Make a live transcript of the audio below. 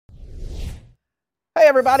Hey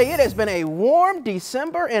everybody, it has been a warm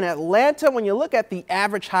December in Atlanta. When you look at the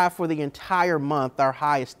average high for the entire month, our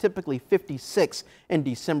high is typically 56 in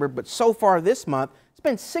December, but so far this month, it's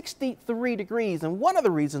been 63 degrees. And one of the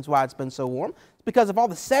reasons why it's been so warm is because of all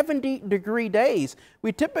the 70-degree days.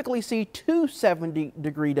 We typically see 2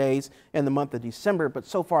 70-degree days in the month of December, but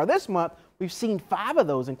so far this month, we've seen 5 of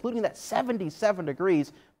those, including that 77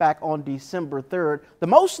 degrees back on December 3rd. The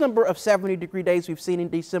most number of 70-degree days we've seen in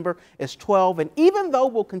December is 12. And even though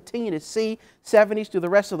we'll continue to see 70s through the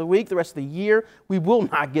rest of the week, the rest of the year, we will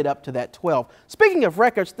not get up to that 12. Speaking of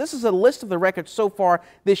records, this is a list of the records so far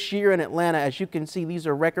this year in Atlanta. As you can see, these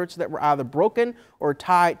are records that were either broken or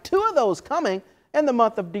tied. 2 of those coming in the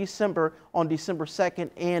month of December on December 2nd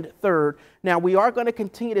and 3rd. Now, we are going to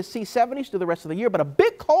continue to see 70s through the rest of the year, but a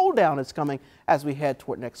big cold down is coming as we head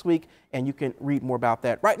toward next week, and you can read more about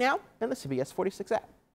that right now in the CBS 46 app.